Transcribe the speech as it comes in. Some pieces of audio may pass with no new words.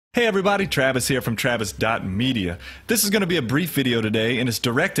Hey everybody, Travis here from Travis.media. This is going to be a brief video today and it's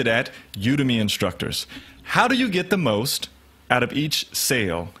directed at Udemy instructors. How do you get the most out of each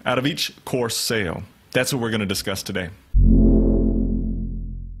sale, out of each course sale? That's what we're going to discuss today.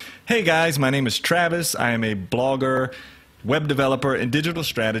 Hey guys, my name is Travis. I am a blogger, web developer, and digital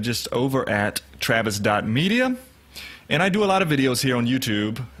strategist over at Travis.media. And I do a lot of videos here on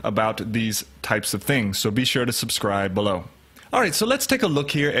YouTube about these types of things, so be sure to subscribe below. Alright, so let's take a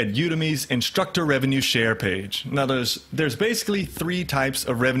look here at Udemy's Instructor Revenue Share page. Now there's basically three types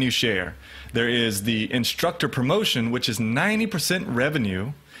of revenue share. There is the instructor promotion, which is 90%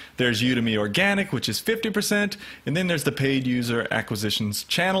 revenue. There's Udemy Organic, which is 50%. And then there's the paid user acquisitions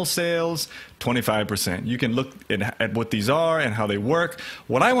channel sales, 25%. You can look at what these are and how they work.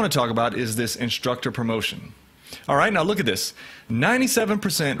 What I want to talk about is this instructor promotion. Alright, now look at this.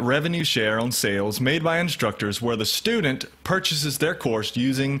 97% revenue share on sales made by instructors where the student purchases their course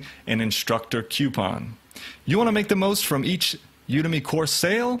using an instructor coupon. You want to make the most from each Udemy course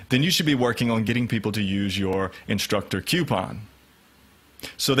sale? Then you should be working on getting people to use your instructor coupon.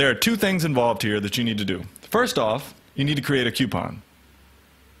 So there are two things involved here that you need to do. First off, you need to create a coupon.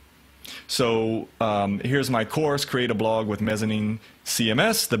 So here's my course, Create a Blog with Mezzanine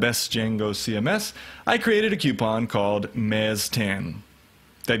CMS, the best Django CMS. I created a coupon called MEZ10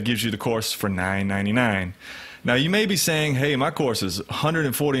 that gives you the course for $9.99. Now you may be saying, hey, my course is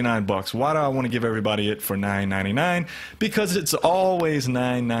 $149. Why do I want to give everybody it for $9.99? Because it's always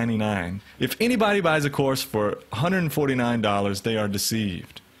 $9.99. If anybody buys a course for $149, they are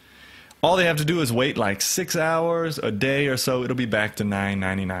deceived. All they have to do is wait like 6 hours, a day or so, it'll be back to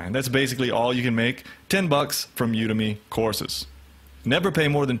 $9.99. That's basically all you can make, $10 from Udemy courses. Never pay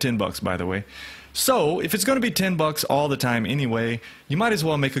more than $10, by the way. So if it's going to be $10 all the time anyway, you might as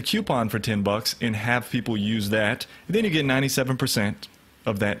well make a coupon for $10 and have people use that. And then you get 97%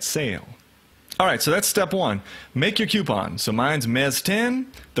 of that sale. Alright, so that's step one. Make your coupon. So mine's MEZ10.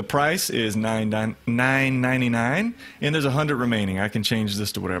 The price is $9.99, and there's 100 remaining. I can change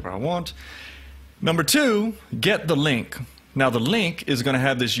this to whatever I want. Number two, get the link. Now the link is going to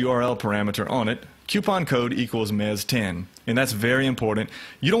have this URL parameter on it. Coupon code equals MEZ10, and that's very important.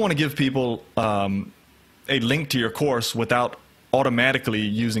 You don't want to give people a link to your course without automatically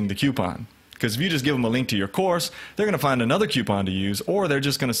using the coupon. Because if you just give them a link to your course, they're going to find another coupon to use, or they're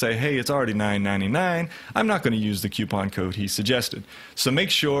just going to say, hey, it's already $9.99. I'm not going to use the coupon code he suggested. So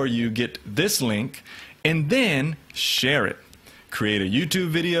make sure you get this link and then share it. Create a YouTube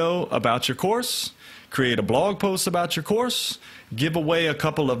video about your course. Create a blog post about your course. Give away a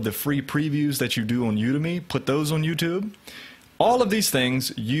couple of the free previews that you do on Udemy. Put those on YouTube. All of these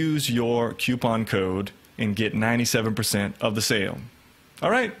things, use your coupon code and get 97% of the sale.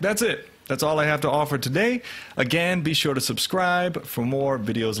 All right, that's it. That's all I have to offer today. Again, be sure to subscribe for more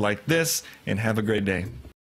videos like this, and have a great day.